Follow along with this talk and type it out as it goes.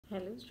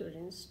Hello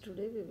students,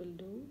 today we will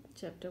do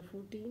chapter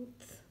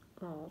 14th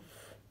of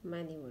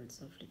Many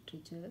Worlds of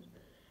Literature,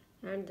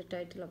 and the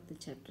title of the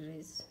chapter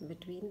is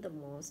Between the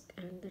Mosque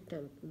and the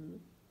Temple,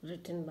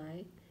 written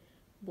by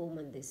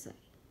Boman Desai.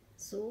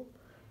 So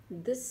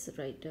this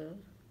writer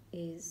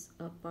is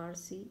a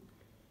Parsi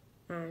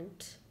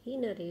and he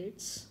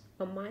narrates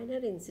a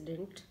minor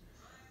incident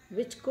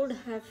which could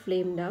have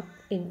flamed up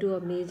into a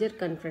major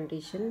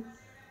confrontation,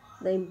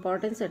 the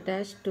importance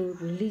attached to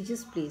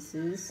religious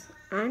places,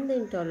 and the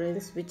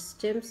intolerance which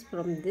stems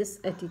from this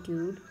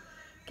attitude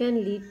can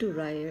lead to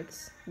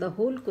riots. The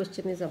whole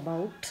question is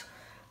about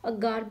a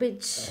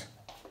garbage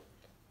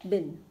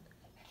bin,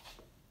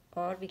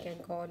 or we can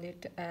call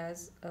it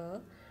as a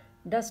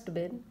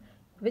dustbin,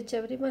 which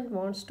everyone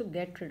wants to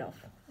get rid of.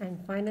 And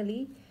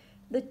finally,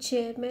 the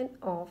chairman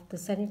of the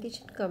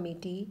sanitation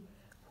committee,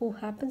 who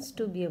happens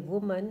to be a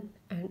woman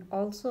and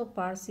also a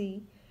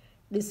Parsi,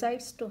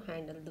 decides to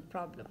handle the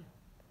problem.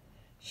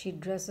 She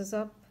dresses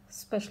up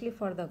specially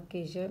for the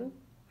occasion,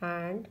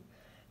 and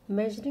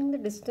measuring the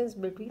distance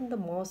between the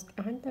mosque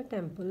and the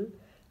temple,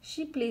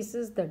 she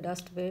places the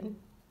dustbin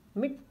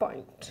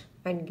midpoint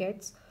and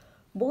gets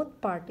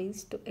both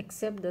parties to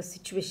accept the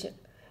situation.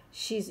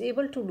 She is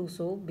able to do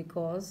so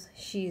because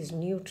she is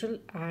neutral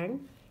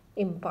and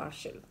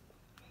impartial.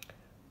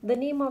 The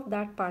name of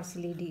that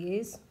Parsi lady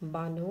is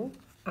Banu,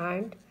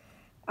 and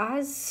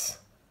as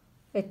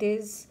it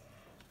is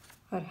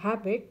her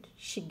habit,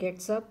 she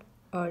gets up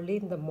early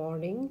in the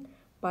morning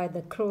by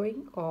the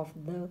crowing of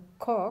the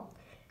cock,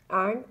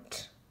 and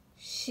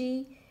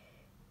she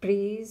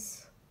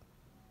prays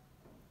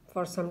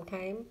for some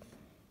time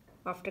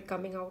after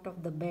coming out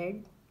of the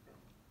bed.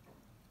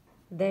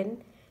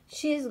 Then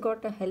she has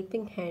got a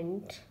helping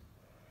hand,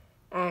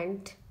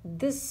 and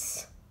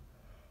this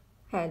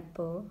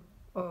helper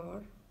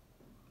or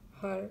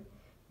her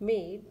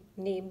maid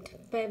named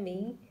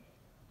Pemi,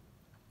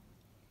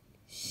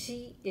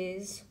 she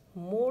is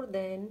more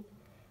than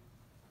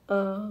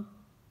a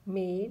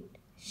maid.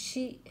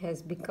 She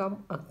has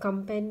become a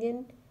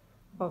companion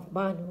of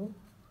Banu,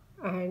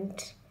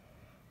 and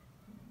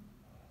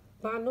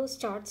Banu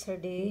starts her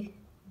day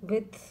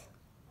with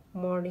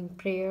morning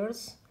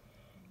prayers,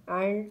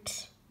 and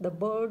the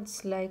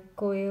birds like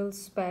quails,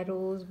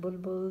 sparrows,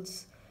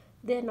 bulbuls,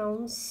 they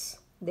announce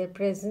their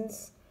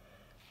presence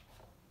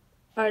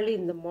early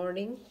in the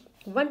morning.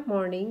 One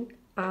morning,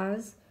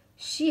 as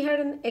she had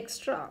an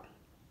extra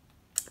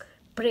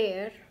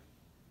prayer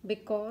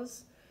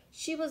because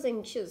she was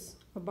anxious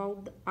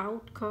about the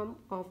outcome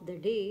of the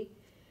day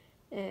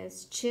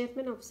as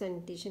chairman of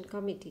sanitation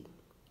committee.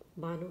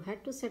 Banu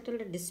had to settle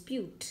a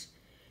dispute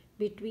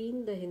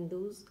between the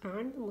Hindus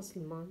and the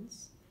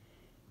Muslims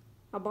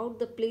about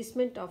the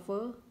placement of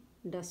a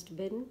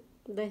dustbin.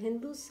 The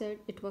Hindus said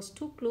it was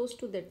too close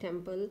to the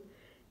temple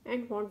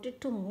and wanted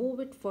to move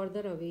it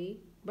further away,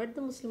 but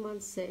the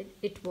Muslims said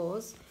it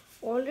was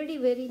already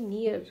very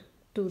near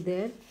to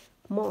their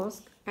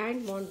mosque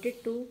and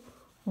wanted to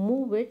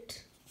move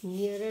it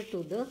nearer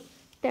to the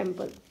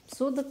temple.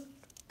 So the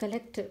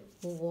collector,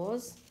 who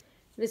was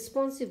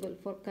responsible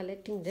for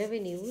collecting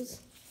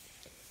revenues,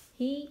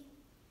 he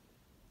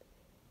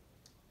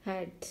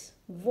had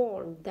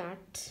warned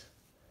that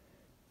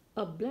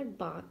a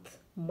bloodbath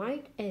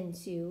might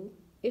ensue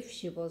if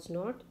she was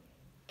not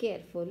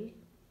careful.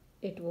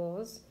 It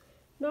was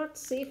not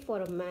safe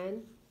for a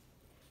man,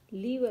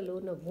 leave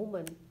alone a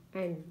woman,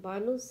 and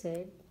Banu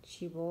said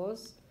she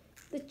was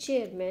the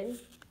chairman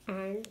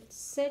and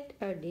set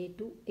a day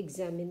to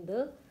examine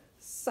the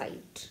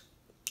site.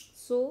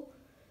 So,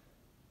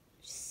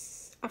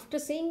 after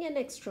saying an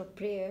extra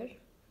prayer,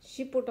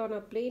 she put on a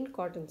plain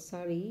cotton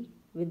sari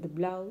with the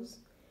blouse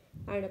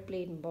and a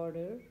plain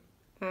border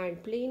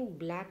and plain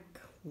black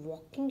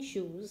walking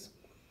shoes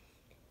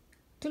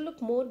to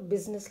look more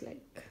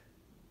businesslike.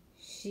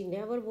 She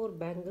never wore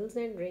bangles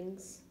and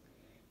rings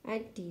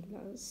and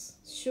tilas.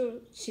 Sure,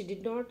 she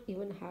did not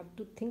even have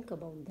to think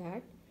about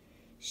that.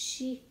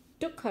 She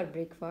took her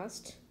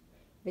breakfast,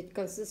 which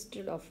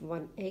consisted of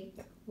one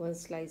egg, one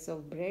slice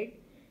of bread,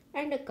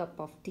 and a cup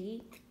of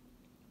tea,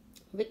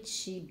 which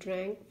she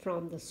drank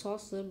from the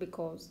saucer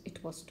because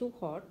it was too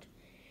hot.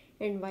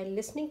 And while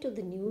listening to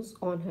the news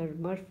on her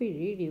Murphy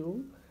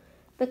radio,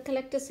 the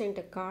collector sent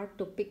a car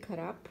to pick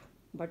her up,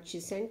 but she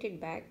sent it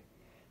back.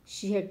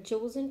 She had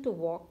chosen to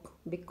walk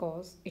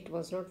because it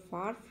was not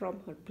far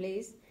from her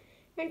place,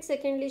 and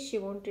secondly, she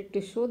wanted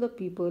to show the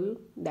people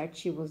that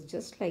she was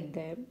just like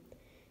them.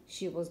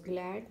 She was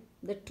glad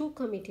the two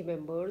committee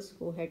members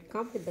who had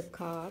come with the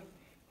car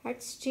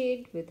had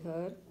stayed with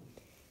her,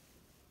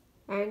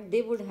 and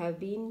they would have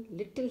been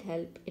little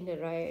help in a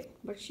riot,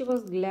 but she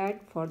was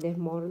glad for their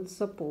moral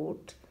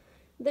support.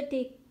 The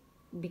day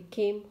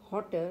became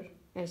hotter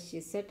as she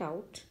set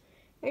out,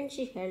 and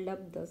she held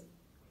up the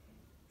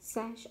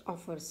sash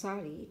of her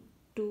sari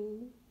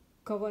to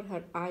cover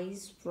her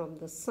eyes from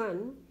the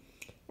sun.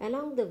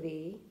 Along the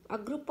way, a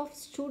group of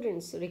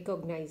students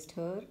recognized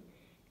her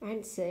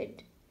and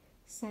said,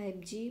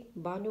 Sahibji,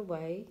 Banu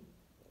Bhai,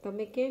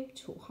 tame kem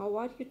cho? How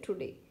are you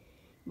today?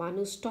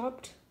 Banu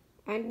stopped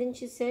and then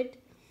she said,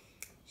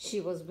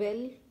 She was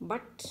well,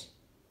 but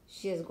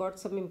she has got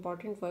some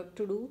important work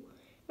to do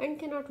and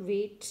cannot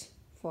wait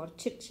for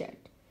chit chat.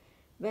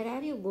 Where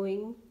are you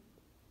going?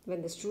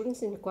 When the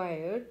students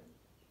inquired,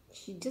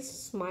 she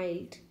just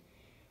smiled,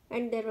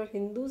 and there were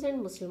Hindus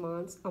and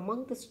Muslims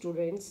among the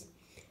students,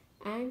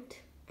 and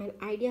an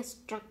idea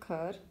struck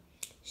her.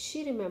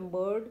 She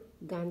remembered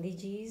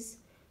Gandhiji's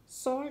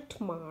Salt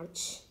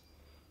March,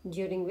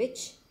 during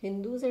which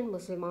Hindus and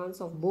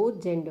Muslims of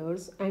both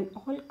genders and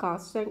all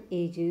castes and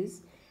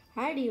ages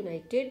had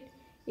united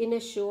in a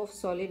show of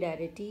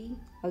solidarity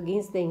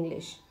against the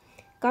English.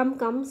 Come,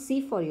 come,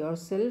 see for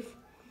yourself.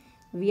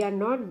 We are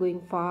not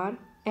going far.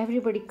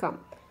 Everybody come.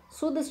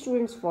 So the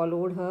students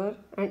followed her,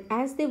 and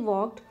as they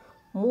walked,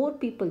 more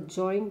people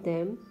joined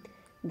them.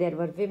 There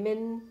were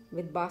women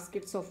with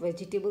baskets of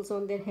vegetables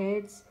on their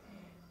heads.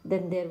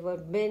 Then there were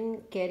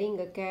men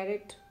carrying a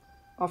carrot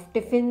of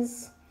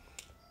tiffins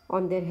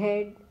on their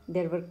head.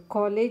 There were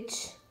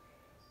college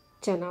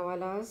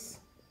chanawalas,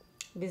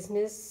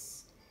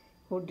 business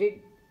who did,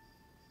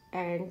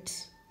 and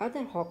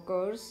other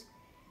hawkers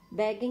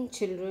begging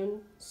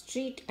children,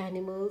 street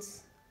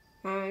animals,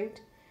 and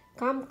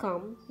come,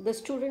 come, the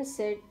students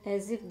said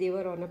as if they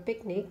were on a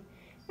picnic,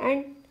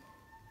 and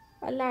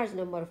a large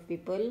number of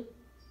people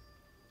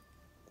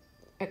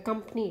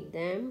accompanied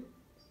them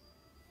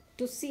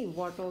to see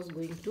what was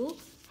going to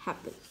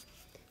happen.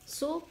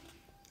 So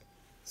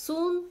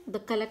soon the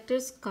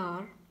collector's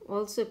car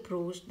also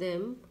approached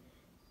them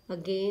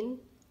again,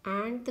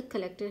 and the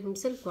collector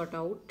himself got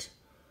out,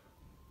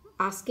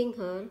 asking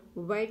her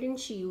why didn't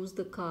she use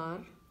the car?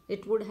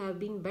 It would have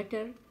been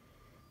better.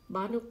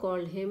 Banu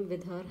called him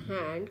with her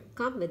hand,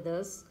 come with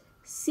us,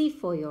 see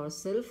for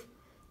yourself.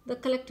 The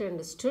collector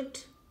understood,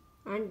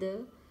 and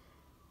the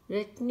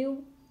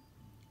retinue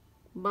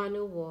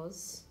Banu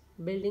was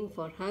building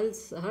for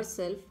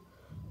herself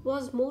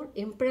was more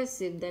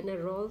impressive than a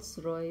Rolls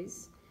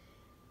Royce.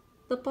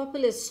 The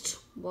populist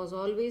was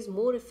always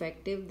more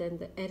effective than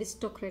the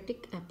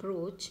aristocratic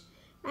approach,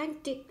 and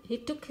he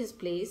took his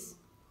place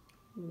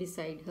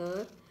beside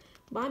her.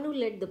 Banu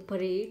led the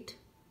parade,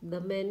 the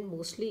men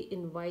mostly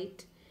in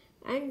white,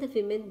 and the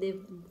women they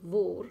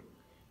wore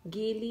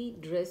gaily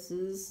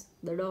dresses,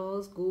 the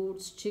dogs,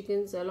 goats,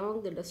 chickens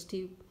along the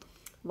dusty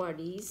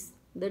wadis,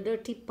 the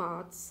dirty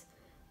paths,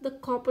 the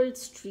cobbled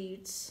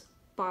streets,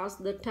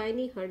 past the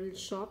tiny huddled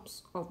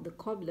shops of the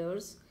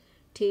cobblers,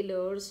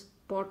 tailors,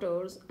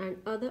 potters, and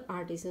other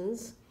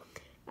artisans,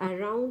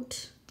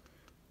 around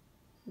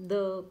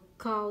the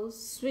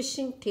cows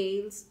swishing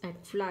tails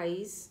at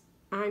flies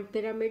and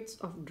pyramids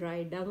of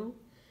dry dung,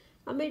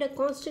 amid a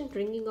constant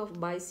ringing of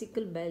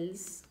bicycle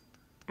bells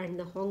and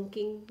the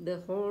honking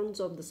the horns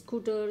of the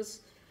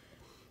scooters.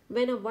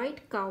 When a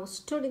white cow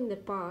stood in the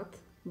path,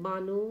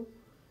 Banu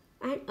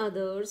and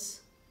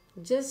others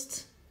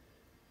just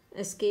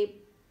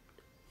escaped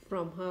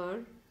from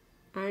her,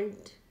 and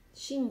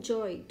she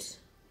enjoyed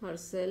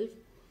herself.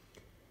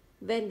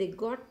 When they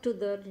got to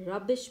the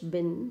rubbish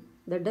bin,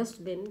 the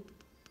dustbin,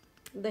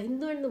 the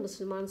Hindu and the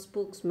Muslim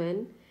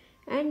spokesmen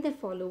and their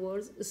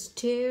followers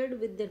stared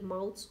with their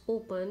mouths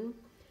open,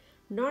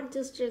 not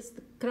just as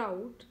the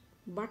crowd,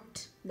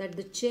 but that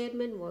the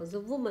chairman was a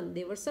woman.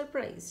 They were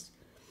surprised.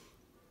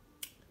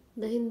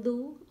 The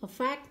Hindu, a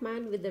fat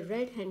man with a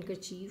red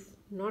handkerchief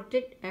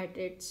knotted at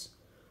its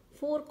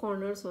four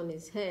corners on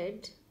his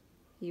head,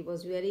 he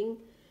was wearing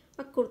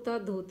a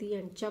kurta, dhoti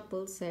and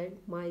chappal, said,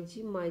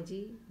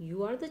 Maiji,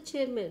 you are the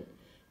chairman.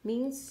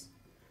 Means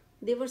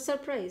they were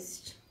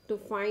surprised to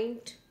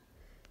find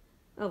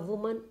a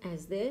woman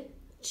as their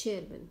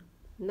chairman.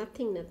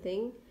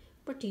 Nothing,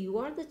 but you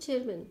are the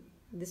chairman.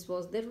 This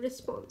was their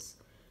response.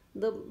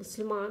 The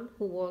Musliman,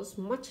 who was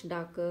much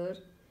darker,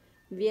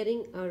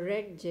 wearing a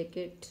red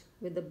jacket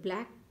with a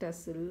black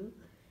tassel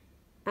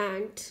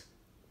and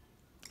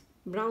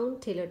brown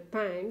tailored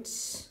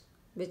pants,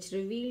 which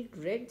revealed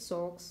red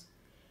socks,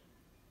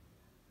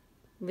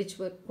 which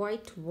were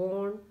quite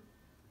worn,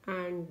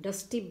 and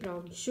dusty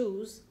brown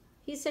shoes,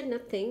 he said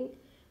nothing,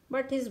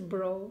 but his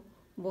brow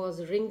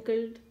was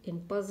wrinkled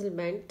in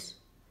puzzlement.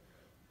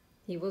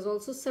 He was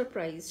also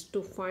surprised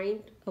to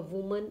find a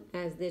woman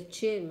as their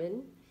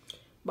chairman.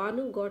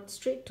 Banu got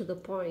straight to the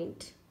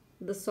point.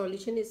 The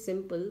solution is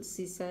simple,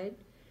 she said,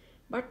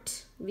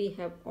 but we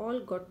have all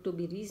got to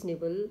be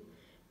reasonable.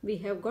 We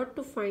have got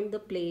to find the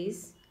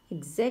place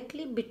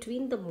exactly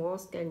between the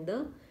mosque and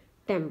the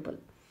temple.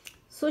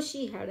 So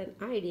she had an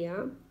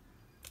idea,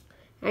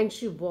 and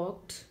she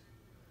walked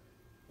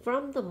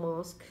from the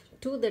mosque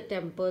to the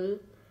temple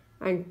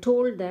and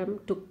told them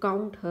to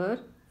count her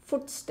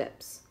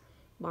footsteps.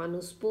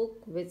 Banu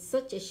spoke with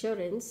such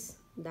assurance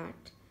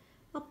that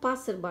a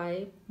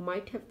passerby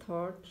might have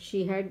thought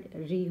she had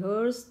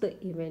rehearsed the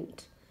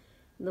event.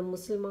 The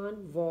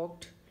Musliman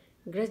walked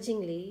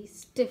grudgingly,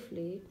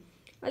 stiffly,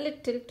 a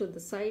little to the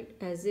side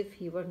as if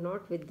he were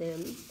not with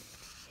them,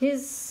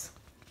 his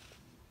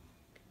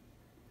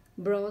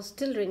brow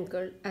still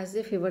wrinkled as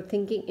if he were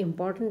thinking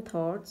important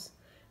thoughts,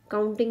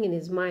 counting in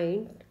his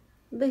mind.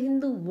 The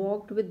Hindu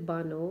walked with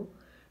Banu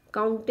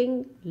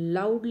counting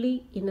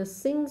loudly in a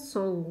sing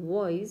song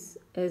voice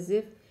as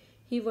if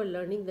he were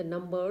learning the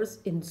numbers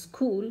in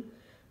school.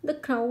 The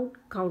crowd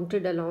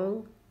counted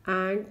along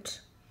and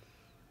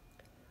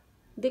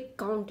they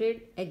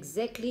counted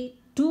exactly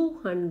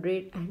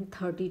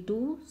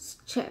 232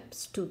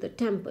 steps to the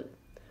temple.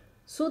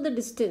 So the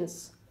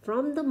distance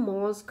from the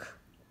mosque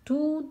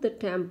to the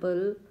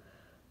temple,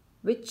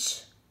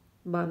 which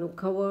Banu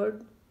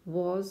covered,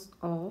 was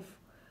of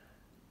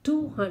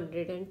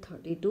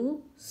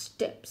 232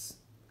 steps.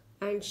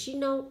 And she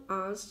now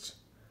asked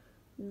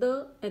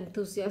the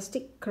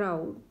enthusiastic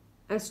crowd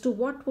as to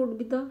what would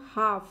be the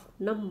half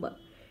number,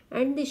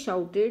 and they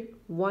shouted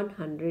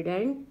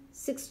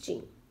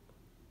 116.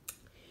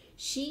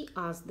 She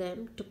asked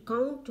them to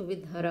count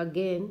with her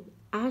again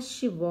as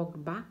she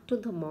walked back to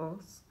the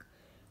mosque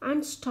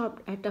and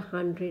stopped at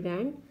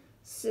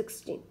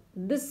 116.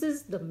 This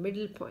is the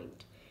middle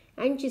point.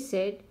 And she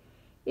said,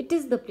 it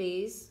is the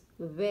place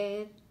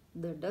where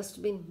the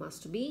dustbin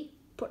must be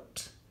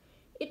put.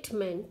 It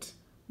meant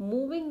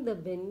moving the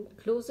bin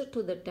closer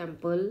to the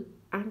temple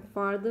and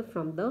farther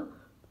from the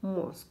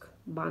mosque.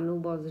 Banu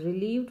was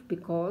relieved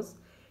because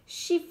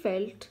she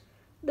felt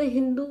the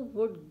Hindu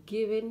would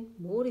give in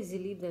more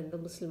easily than the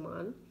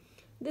Musliman.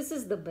 This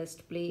is the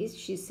best place,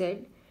 she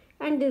said,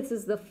 and this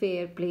is the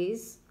fair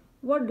place.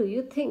 What do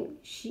you think?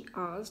 She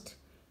asked,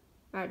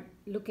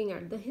 looking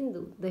at the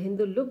Hindu. The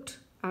Hindu looked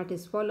at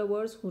his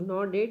followers, who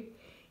nodded.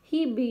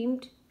 He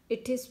beamed.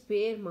 It is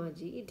fair,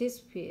 Maji, it is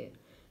fair.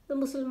 The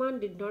Musliman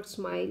did not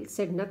smile,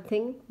 said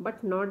nothing,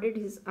 but nodded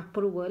his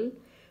approval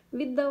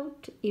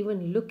without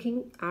even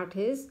looking at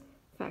his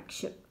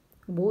faction.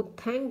 Both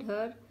thanked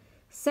her,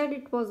 said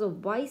it was a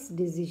wise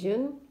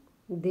decision.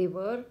 They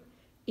were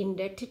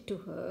indebted to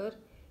her.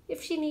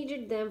 If she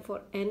needed them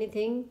for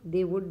anything,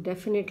 they would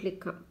definitely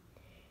come.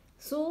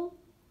 So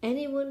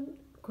anyone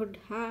could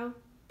have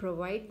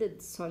provided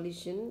the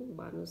solution,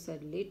 Banu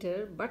said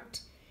later,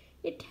 but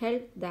it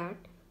helped that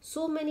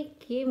so many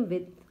came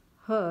with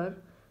her,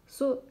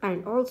 so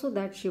and also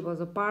that she was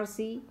a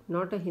Parsi,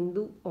 not a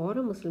Hindu or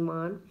a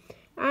Musliman,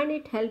 and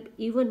it helped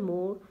even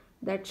more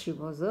that she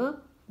was a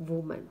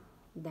woman.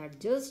 That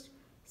just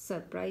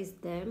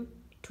surprised them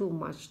too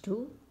much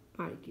to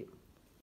argue.